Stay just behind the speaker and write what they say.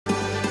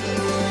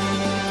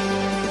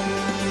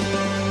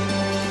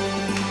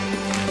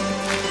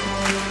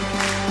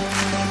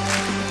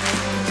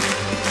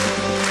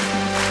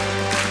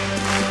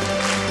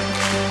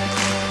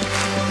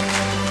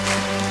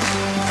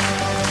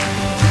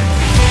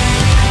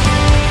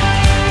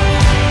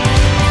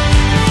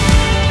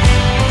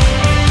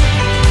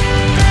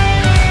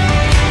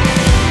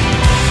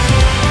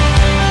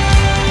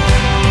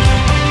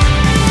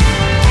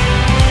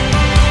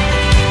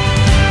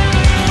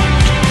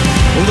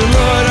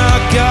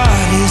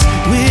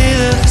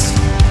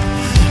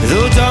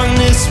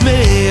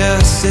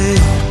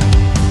assail.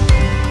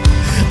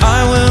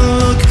 I will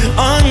look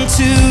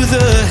unto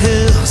the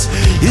hills,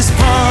 His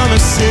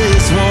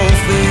promises won't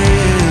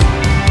fail.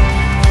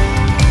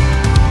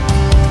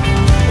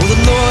 Oh, the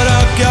Lord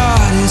our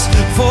God is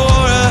for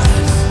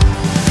us,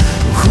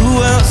 who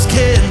else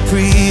can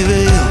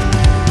prevail?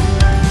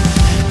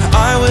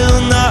 I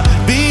will not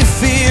be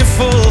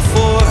fearful,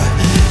 for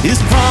His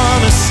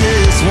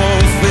promises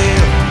won't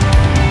fail.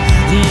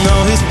 No,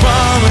 His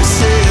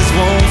promises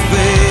won't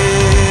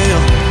fail.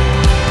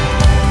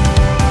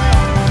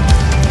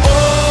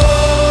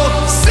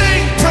 Oh,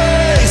 sing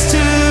praise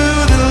to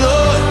the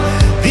Lord,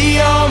 the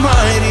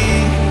Almighty.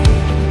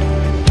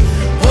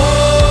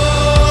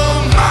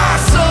 Oh, my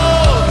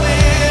soul,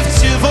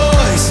 lift your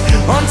voice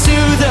unto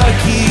the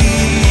King.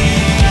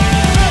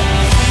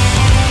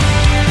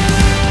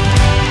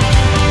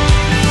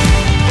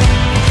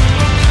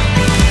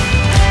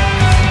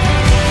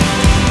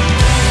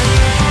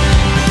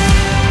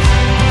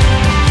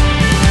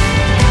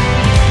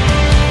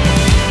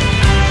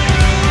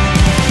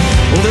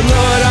 The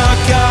Lord our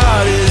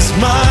God is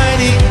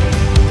mighty,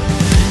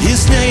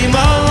 His name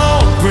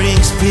alone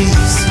brings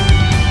peace.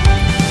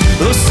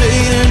 Though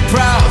Satan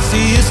prowls,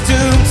 he is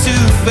doomed to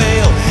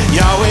fail.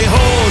 Yahweh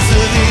holds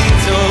the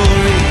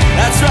victory.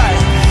 That's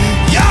right.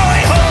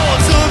 Yahweh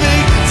holds the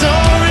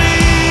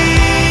victory.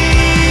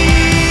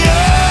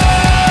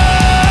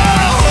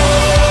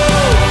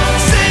 Oh,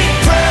 sing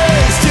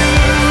praise to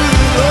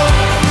the Lord,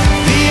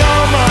 the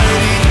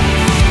Almighty.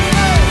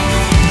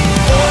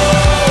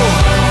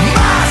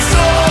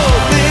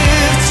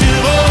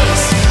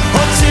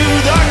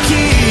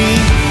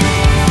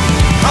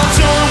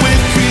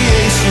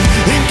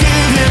 And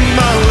give Him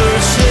my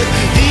worship,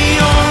 the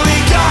only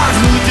God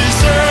who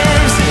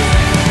deserves it.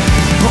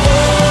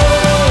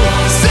 Oh,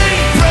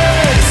 sing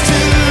praise to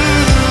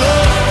the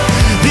Lord,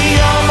 the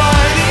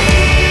Almighty.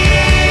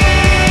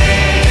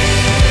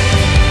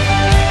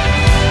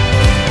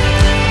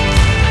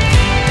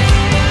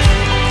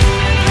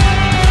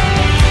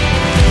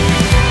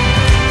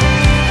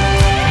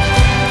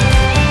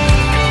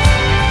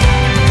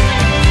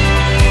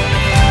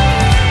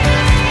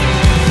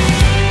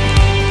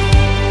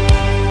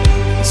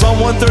 Psalm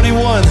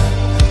 131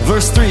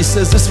 verse 3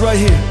 says this right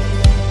here.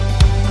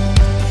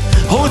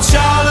 Oh,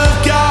 child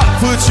of God,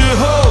 put your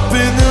hope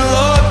in the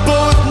Lord,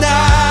 both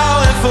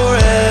now and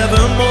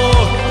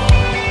forevermore.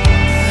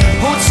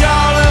 Oh,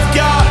 child of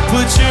God,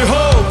 put your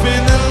hope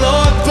in the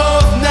Lord,